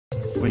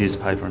We use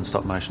paper and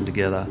stop motion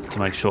together to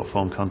make short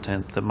form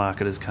content that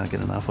marketers can't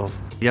get enough of.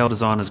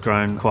 Yelldesign has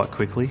grown quite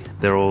quickly.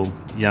 They're all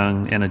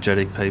young,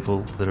 energetic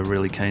people that are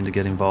really keen to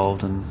get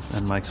involved and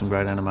make some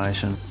great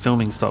animation.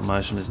 Filming stop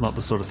motion is not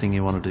the sort of thing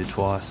you want to do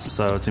twice,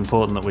 so it's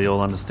important that we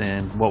all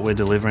understand what we're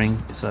delivering.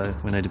 So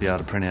we need to be able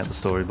to print out the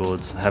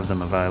storyboards, have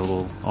them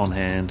available on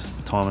hand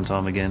time and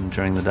time again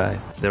during the day.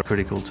 They're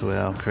critical to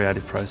our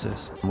creative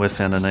process. We've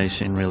found a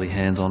niche in really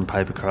hands-on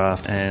paper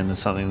craft, and it's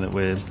something that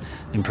we're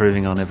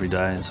improving on every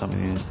day and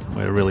something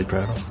we're really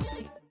proud of.